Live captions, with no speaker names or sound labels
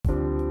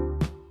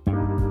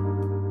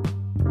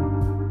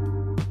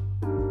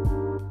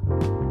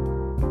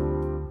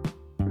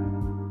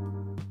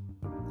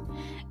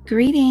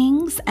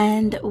Greetings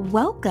and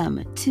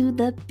welcome to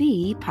the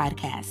B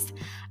Podcast.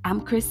 I'm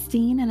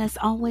Christine, and as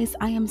always,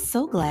 I am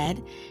so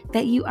glad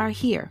that you are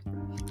here.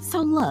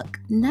 So, look,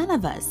 none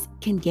of us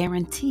can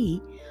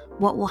guarantee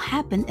what will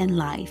happen in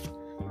life,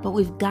 but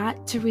we've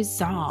got to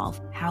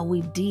resolve how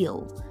we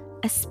deal,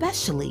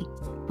 especially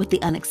with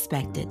the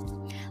unexpected.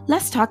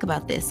 Let's talk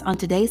about this on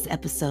today's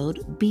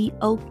episode. Be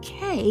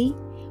okay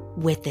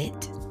with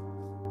it.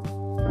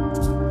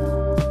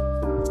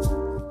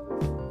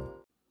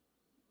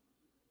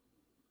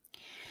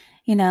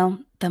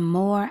 The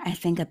more I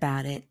think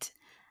about it,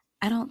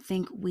 I don't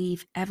think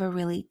we've ever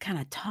really kind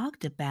of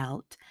talked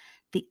about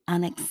the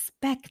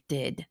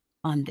unexpected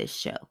on this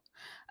show.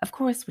 Of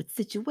course, with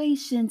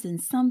situations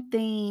and some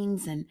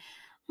things, and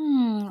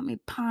let me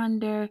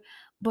ponder,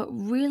 but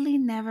really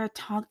never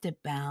talked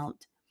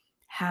about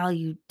how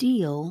you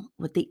deal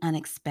with the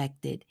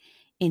unexpected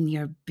in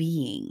your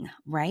being,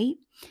 right?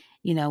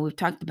 We've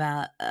talked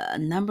about a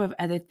number of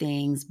other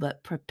things,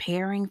 but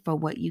preparing for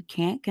what you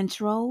can't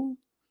control,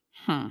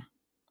 hmm,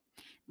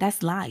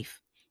 that's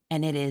life.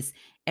 And it is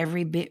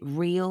every bit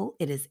real.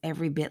 It is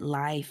every bit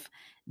life.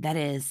 That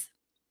is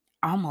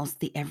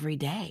almost the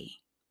everyday.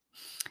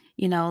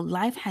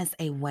 Life has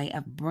a way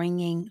of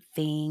bringing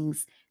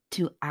things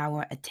to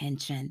our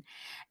attention.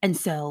 And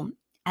so,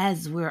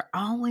 as we're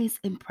always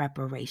in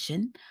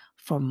preparation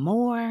for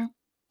more,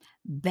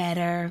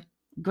 better,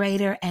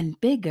 greater, and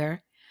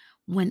bigger,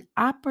 when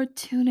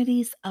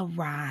opportunities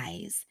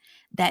arise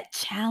that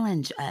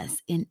challenge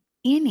us in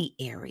any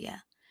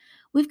area,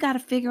 we've got to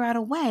figure out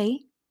a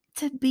way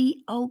to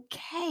be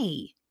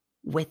okay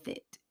with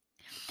it.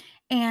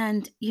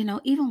 And,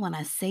 even when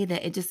I say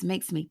that, it just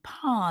makes me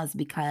pause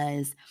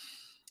because,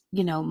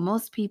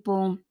 most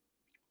people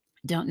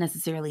don't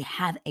necessarily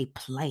have a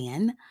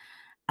plan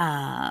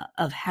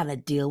of how to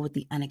deal with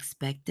the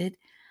unexpected.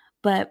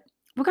 But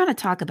we're going to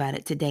talk about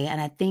it today.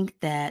 And I think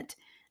that,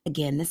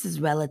 again, this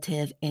is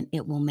relative and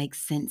it will make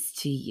sense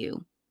to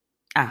you.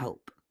 I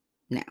hope.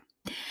 Now,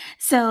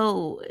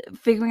 so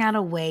figuring out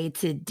a way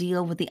to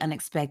deal with the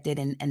unexpected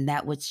and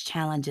that which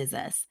challenges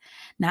us.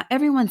 Now,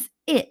 everyone's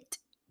it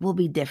will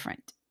be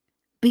different.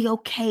 Be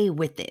okay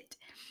with it.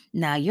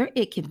 Now, your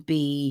it could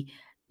be,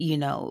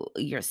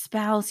 your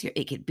spouse,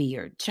 it could be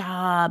your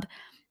job,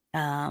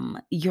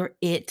 your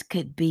it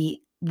could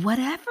be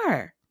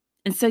whatever.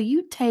 And so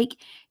you take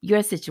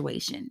your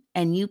situation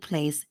and you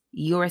place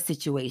your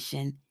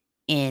situation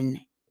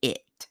in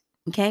it.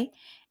 Okay.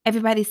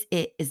 Everybody's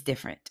it is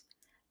different.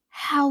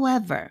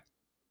 However,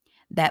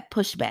 that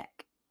pushback,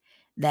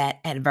 that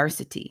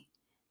adversity,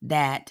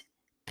 that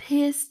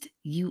pissed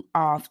you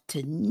off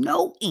to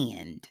no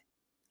end,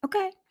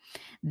 okay?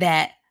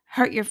 That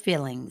hurt your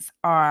feelings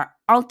or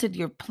altered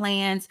your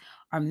plans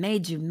or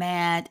made you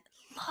mad.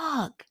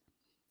 Look,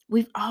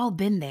 we've all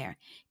been there.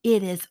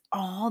 It is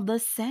all the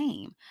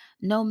same.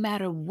 No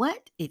matter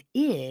what it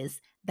is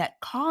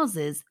that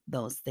causes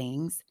those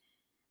things,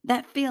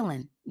 that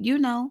feeling,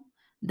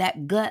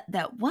 that gut,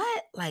 that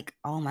what? Like,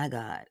 oh my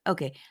God.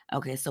 Okay.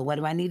 So what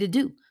do I need to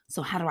do?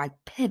 So how do I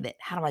pivot?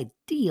 How do I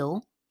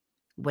deal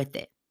with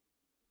it?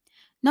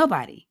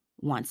 Nobody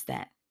wants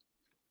that.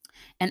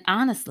 And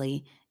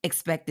honestly,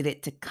 expected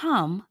it to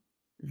come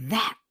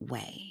that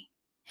way.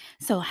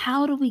 So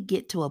how do we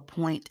get to a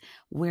point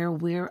where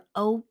we're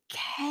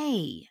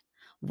okay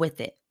with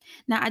it?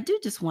 Now, I do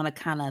just want to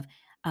kind of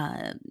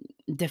uh,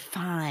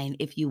 define,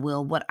 if you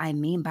will, what I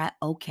mean by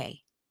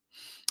okay.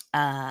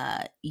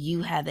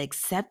 You have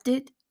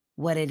accepted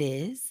what it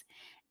is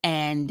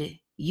and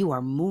you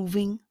are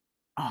moving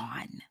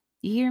on.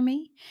 You hear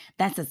me?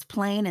 That's as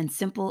plain and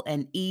simple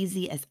and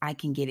easy as I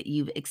can get it.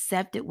 You've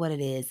accepted what it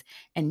is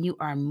and you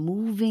are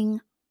moving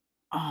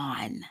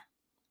on.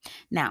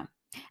 Now,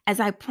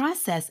 as I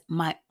process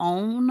my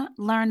own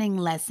learning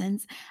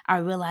lessons, I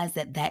realize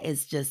that that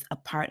is just a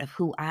part of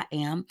who I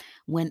am.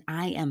 When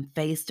I am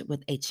faced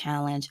with a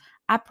challenge,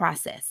 I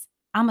process.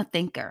 I'm a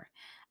thinker.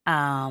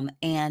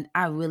 And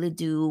I really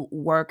do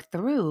work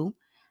through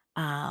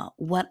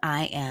what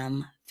I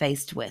am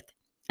faced with.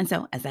 And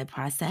so, as I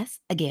process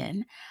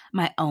again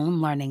my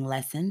own learning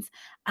lessons,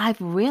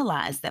 I've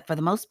realized that for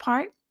the most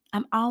part,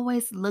 I'm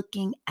always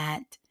looking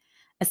at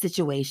a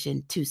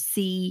situation to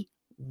see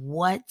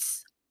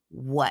what's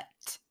what.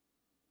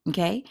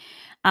 Okay.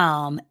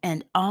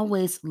 And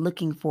always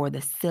looking for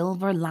the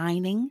silver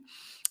lining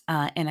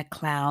in a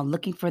cloud,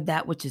 looking for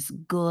that which is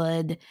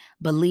good,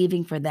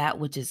 believing for that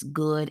which is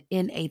good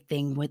in a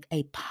thing with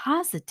a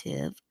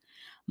positive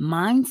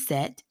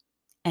mindset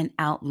and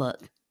outlook.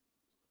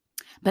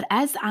 But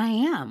as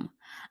I'm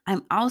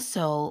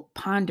also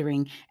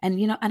pondering,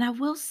 and I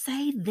will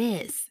say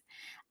this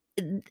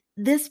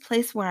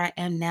place where I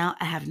am now,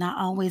 I have not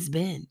always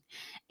been.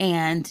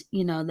 And,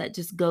 that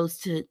just goes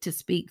to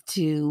speak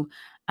to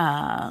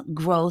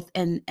growth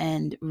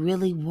and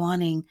really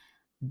wanting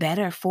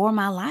better for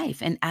my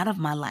life and out of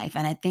my life.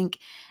 And I think,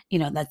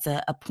 that's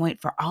a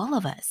point for all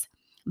of us.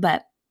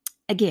 But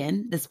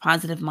again, this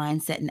positive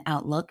mindset and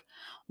outlook,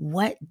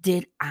 what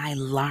did I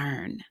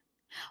learn?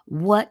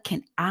 What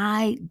can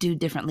I do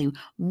differently?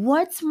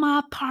 What's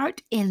my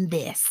part in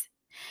this?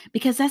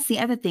 Because that's the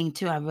other thing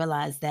too. I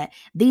realized that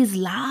these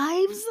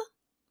lives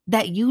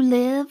that you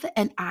live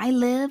and I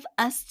live,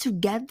 us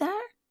together,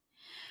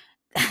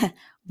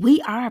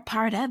 we are a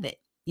part of it.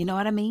 You know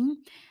what I mean?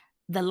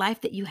 The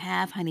life that you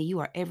have, honey, you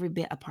are every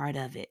bit a part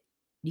of it.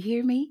 You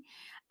hear me?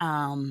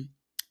 Um,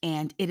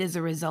 and it is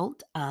a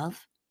result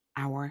of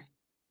our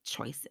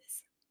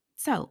choices.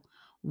 So,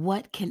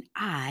 what can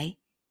I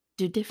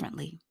do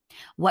differently?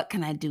 What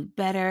can I do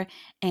better?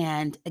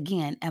 And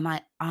again, am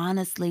I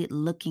honestly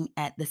looking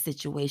at the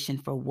situation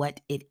for what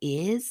it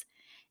is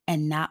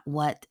and not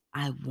what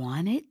I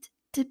want it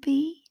to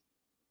be?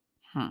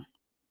 Hmm.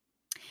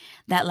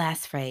 That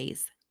last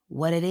phrase,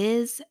 what it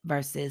is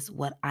versus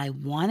what I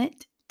want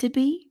it to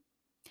be,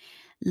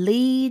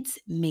 leads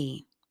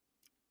me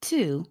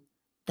to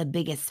the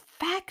biggest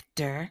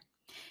factor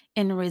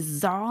in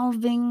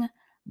resolving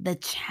the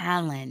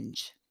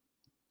challenge.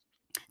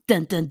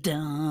 Dun dun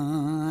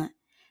dun.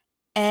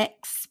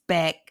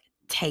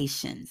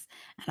 Expectations.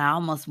 And I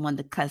almost wanted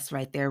to cuss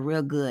right there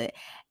real good.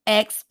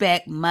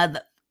 Expect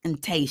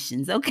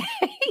mother-tations, okay?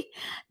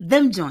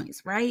 Them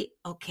joints, right?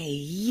 Okay,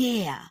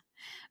 yeah.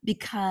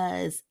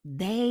 Because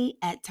they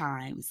at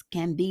times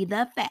can be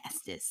the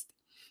fastest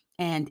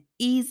and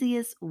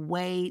easiest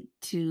way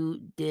to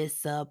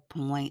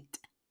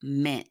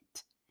disappointment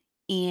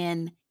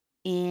in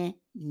anything.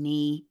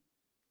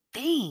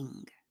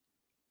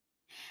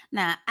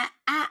 Now,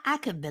 I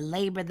could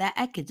belabor that.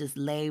 I could just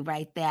lay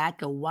right there. I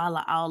could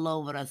wallow all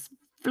over the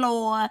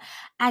floor.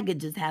 I could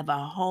just have a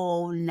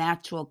whole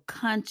natural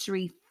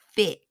country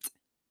fit.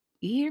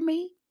 You hear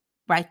me?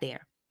 Right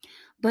there.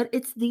 But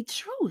it's the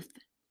truth.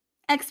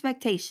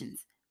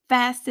 Expectations,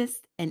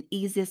 fastest and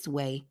easiest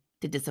way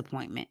to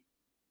disappointment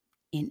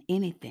in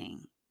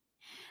anything.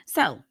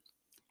 So,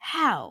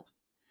 how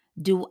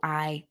do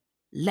I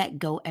let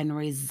go and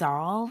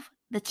resolve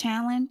the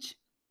challenge?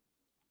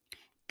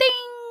 Ding!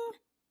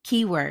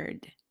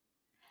 Keyword,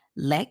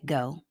 let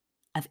go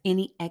of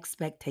any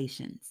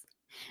expectations.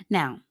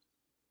 Now,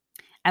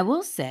 I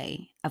will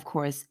say, of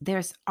course,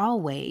 there's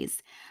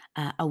always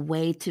a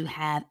way to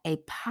have a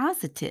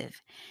positive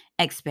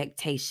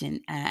expectation.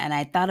 And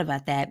I thought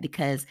about that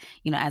because,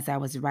 as I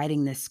was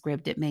writing this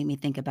script, it made me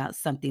think about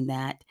something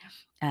that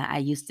I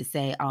used to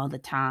say all the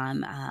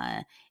time.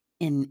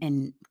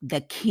 In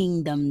the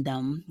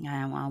kingdomdom,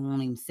 I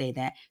won't even say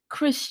that,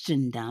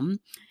 Christendom,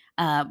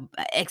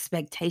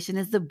 expectation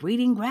is the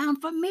breeding ground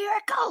for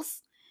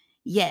miracles.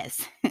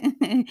 Yes,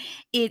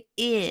 it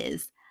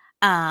is.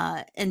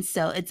 And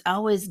so it's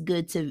always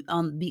good to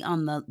be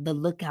on the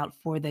lookout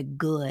for the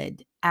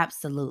good.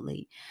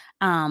 Absolutely.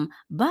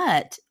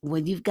 But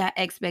when you've got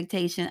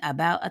expectation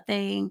about a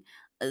thing,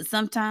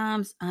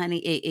 sometimes, honey,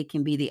 it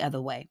can be the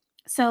other way.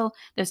 So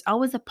there's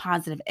always a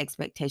positive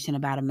expectation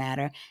about a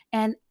matter.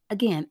 And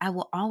again, I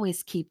will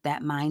always keep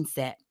that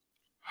mindset.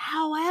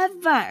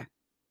 However,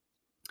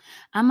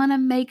 I'm going to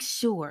make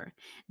sure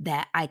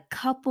that I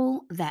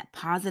couple that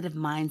positive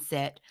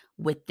mindset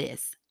with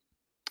this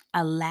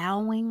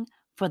allowing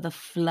for the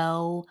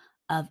flow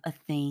of a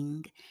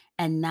thing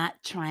and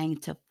not trying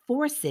to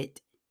force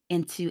it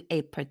into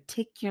a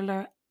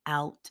particular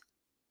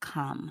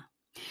outcome.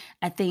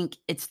 I think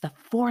it's the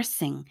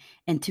forcing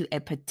into a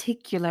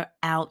particular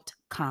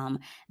outcome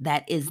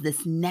that is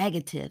this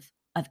negative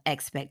of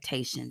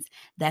expectations.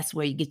 That's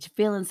where you get your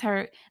feelings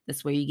hurt.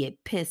 That's where you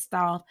get pissed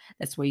off.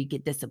 That's where you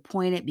get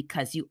disappointed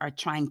because you are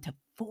trying to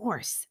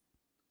force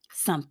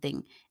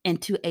something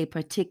into a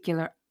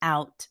particular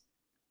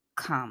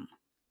outcome.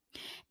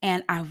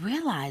 And I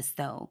realized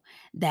though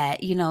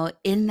that,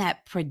 in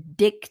that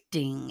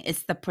predicting,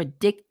 it's the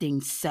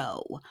predicting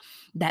so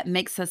that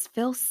makes us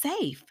feel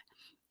safe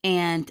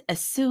and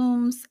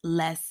assumes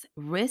less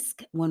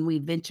risk when we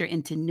venture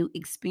into new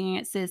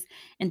experiences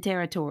and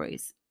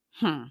territories.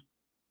 Hmm.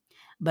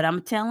 But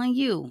I'm telling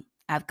you,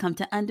 I've come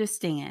to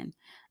understand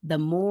the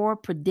more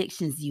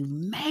predictions you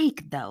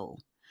make, though,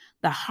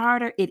 the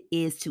harder it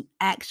is to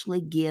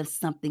actually give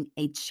something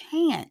a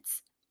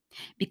chance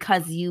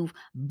because you've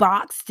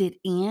boxed it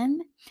in.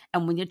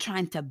 And when you're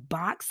trying to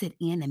box it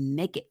in and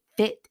make it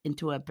fit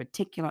into a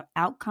particular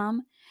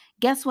outcome,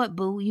 guess what,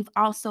 boo? You've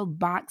also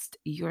boxed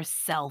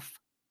yourself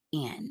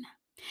in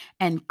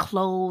and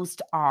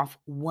closed off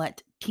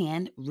what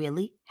can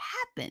really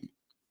happen.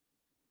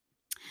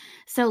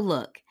 So,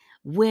 look,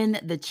 when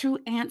the true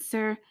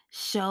answer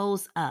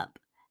shows up,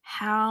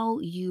 how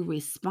you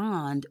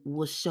respond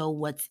will show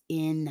what's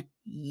in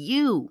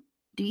you.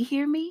 Do you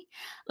hear me?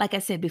 Like I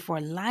said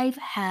before, life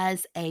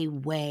has a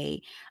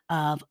way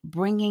of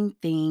bringing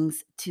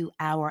things to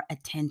our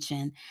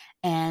attention,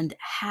 and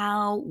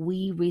how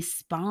we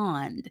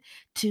respond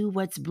to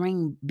what's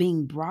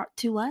being brought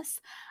to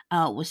us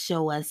will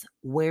show us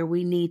where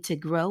we need to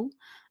grow,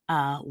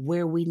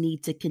 where we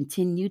need to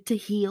continue to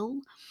heal,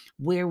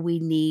 where we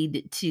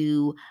need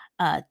to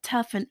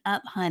toughen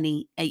up,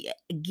 honey.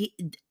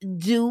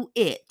 Do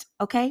it,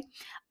 okay?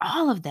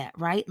 All of that,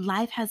 right?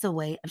 Life has a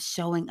way of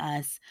showing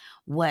us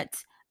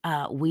what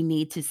we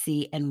need to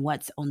see and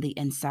what's on the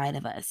inside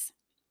of us.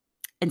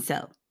 And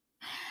so,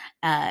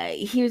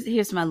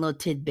 here's my little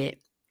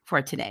tidbit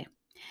for today.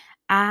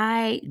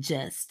 I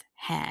just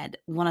had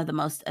one of the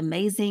most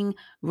amazing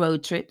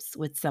road trips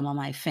with some of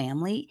my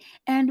family,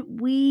 and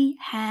we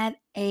had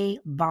a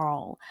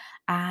ball.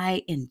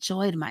 I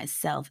enjoyed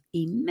myself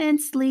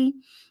immensely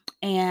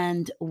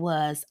and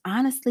was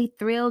honestly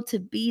thrilled to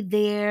be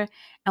there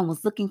and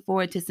was looking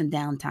forward to some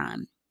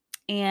downtime.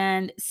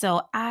 And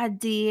so I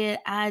did.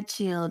 I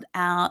chilled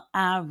out.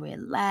 I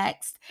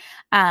relaxed.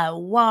 I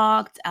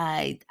walked.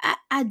 I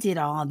did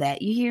all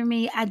that. You hear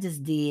me? I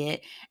just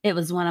did. It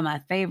was one of my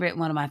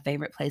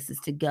favorite places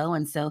to go.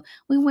 And so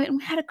we went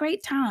and had a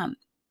great time.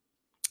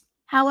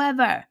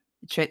 However,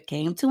 the trip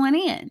came to an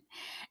end.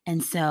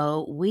 And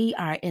so we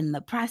are in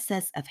the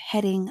process of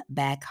heading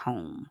back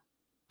home.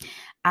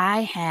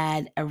 I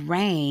had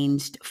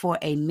arranged for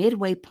a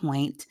midway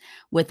point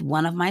with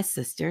one of my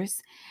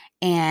sisters,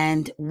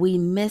 and we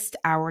missed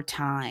our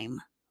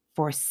time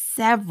for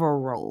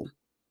several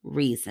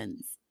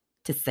reasons,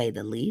 to say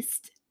the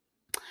least.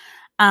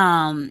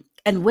 And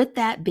with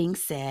that being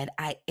said,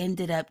 I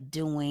ended up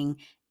doing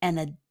an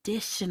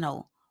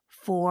additional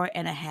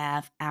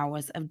 4.5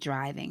 hours of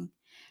driving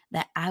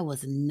that I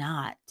was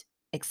not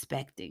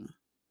expecting.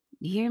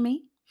 You hear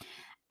me?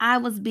 I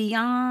was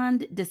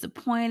beyond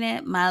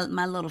disappointed. My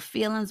little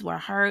feelings were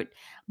hurt.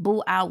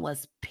 Boo, I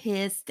was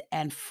pissed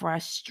and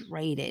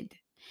frustrated.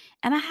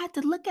 And I had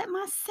to look at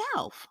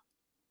myself,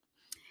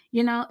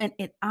 and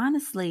it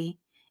honestly,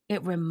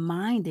 it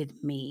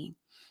reminded me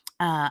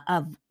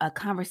of a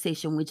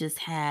conversation we just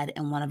had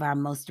in one of our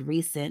most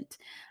recent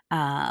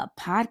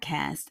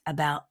podcasts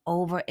about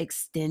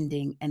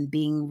overextending and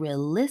being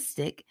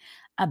realistic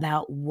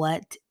about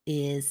what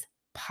is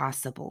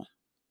possible.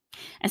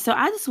 And so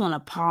I just want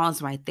to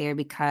pause right there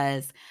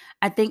because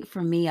I think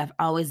for me, I've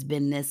always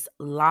been this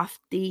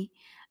lofty,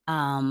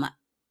 um,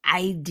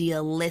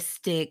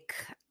 idealistic,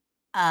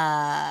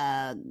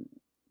 uh,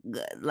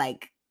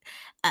 like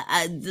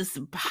this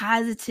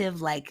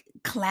positive like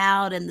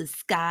cloud in the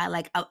sky.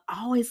 Like I'm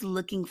always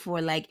looking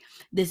for like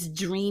this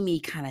dreamy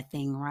kind of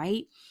thing,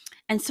 right?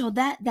 And so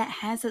that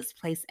has its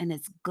place and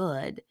it's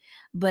good,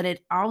 but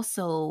it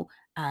also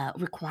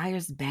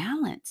requires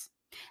balance.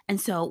 And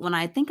so when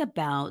I think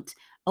about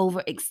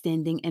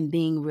overextending and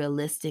being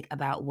realistic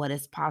about what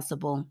is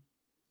possible,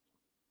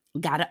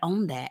 got to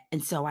own that.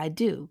 And so I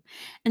do.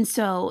 And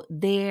so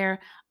there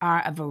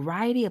are a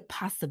variety of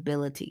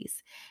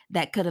possibilities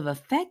that could have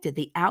affected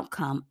the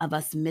outcome of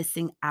us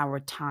missing our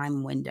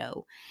time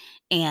window.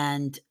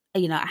 And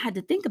I had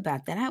to think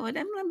about that. I'm like,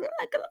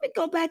 let me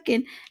go back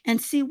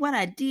and see what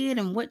I did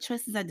and what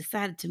choices I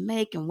decided to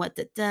make and what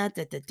da.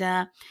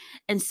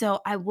 And so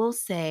I will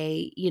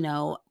say,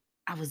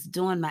 I was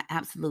doing my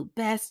absolute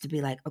best to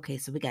be like, okay,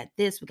 so we got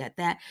this, we got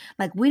that.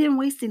 Like we didn't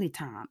waste any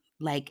time.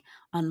 Like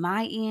on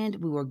my end,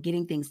 we were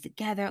getting things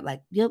together.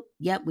 Like, yep,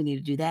 we need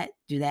to do that,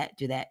 do that,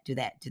 do that, do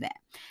that, do that.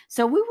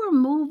 So we were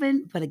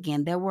moving, but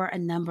again, there were a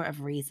number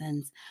of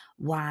reasons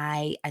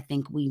why I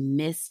think we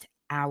missed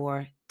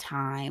our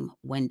time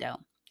window.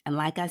 And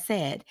like I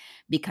said,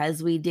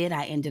 because we did,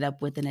 I ended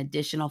up with an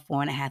additional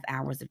 4.5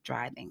 hours of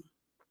driving.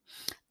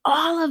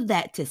 All of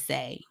that to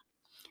say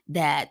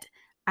that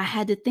I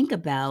had to think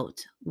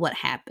about what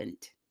happened.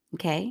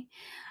 Okay.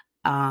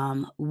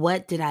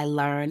 What did I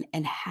learn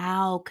and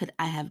how could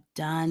I have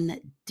done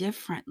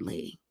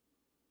differently?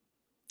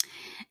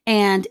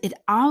 And it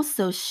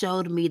also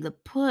showed me the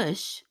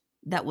push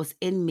that was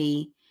in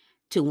me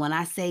to when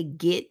I say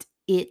get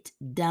it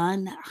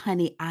done,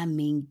 honey, I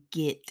mean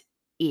get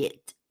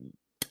it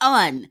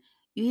done.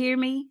 You hear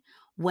me?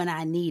 When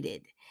I need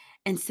it.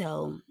 And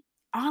so,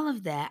 all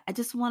of that, I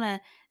just want to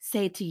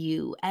say to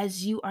you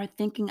as you are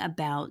thinking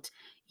about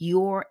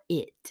your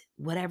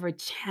whatever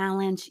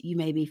challenge you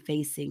may be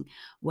facing,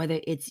 whether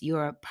it's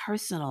your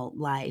personal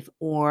life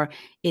or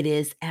it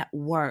is at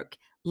work,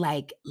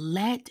 like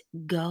let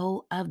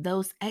go of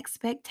those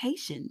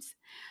expectations.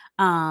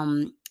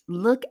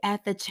 Look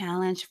at the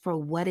challenge for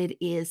what it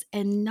is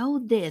and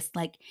know this,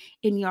 like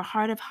in your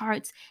heart of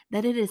hearts,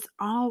 that it is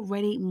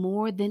already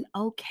more than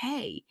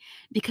okay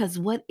because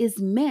what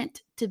is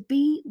meant to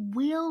be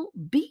will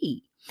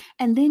be.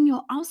 And then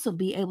you'll also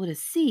be able to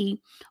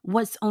see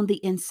what's on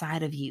the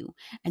inside of you.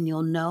 And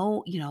you'll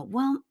know,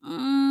 well,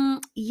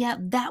 yeah,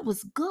 that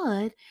was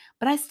good,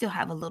 but I still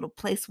have a little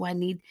place where I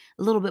need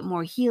a little bit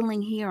more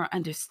healing here or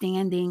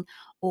understanding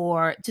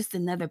or just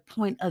another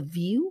point of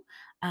view.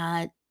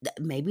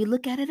 Maybe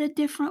look at it a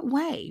different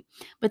way.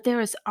 But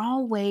there is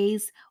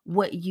always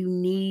what you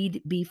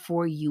need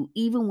before you,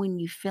 even when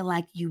you feel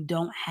like you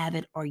don't have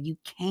it or you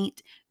can't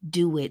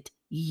do it.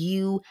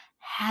 You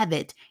have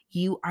it.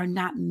 You are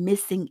not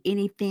missing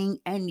anything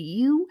and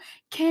you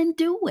can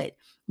do it.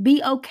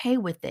 Be okay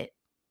with it.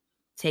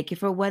 Take it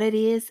for what it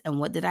is. And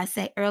what did I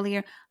say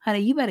earlier? Honey,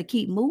 you better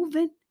keep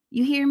moving.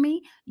 You hear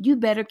me? You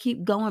better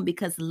keep going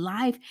because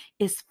life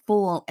is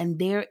full and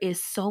there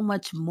is so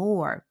much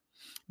more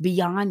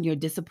beyond your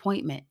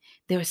disappointment.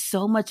 There's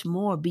so much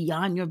more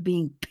beyond your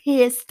being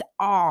pissed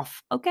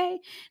off. Okay.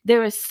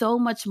 There is so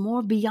much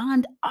more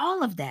beyond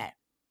all of that.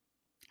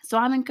 So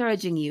I'm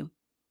encouraging you.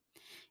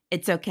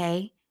 It's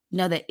okay.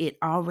 Know that it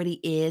already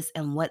is,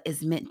 and what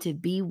is meant to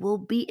be will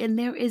be, and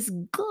there is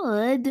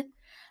good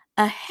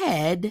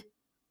ahead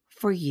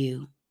for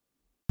you.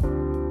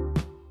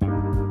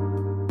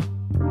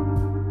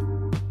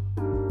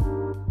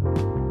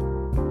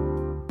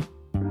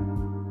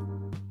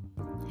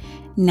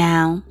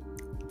 Now,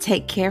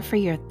 take care for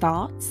your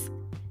thoughts,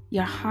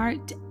 your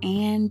heart,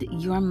 and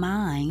your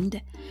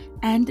mind,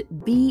 and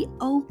be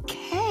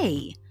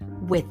okay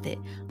with it.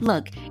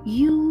 Look,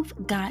 you've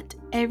got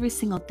every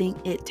single thing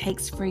it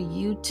takes for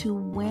you to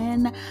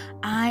win.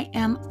 I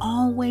am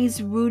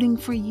always rooting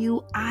for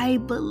you. I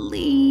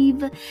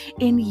believe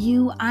in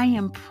you. I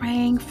am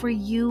praying for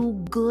you.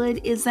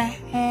 Good is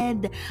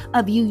ahead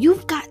of you.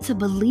 You've got to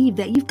believe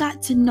that. You've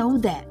got to know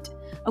that.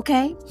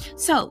 Okay?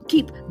 So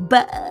keep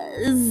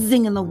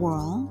buzzing in the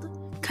world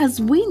because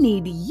we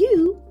need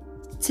you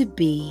to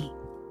be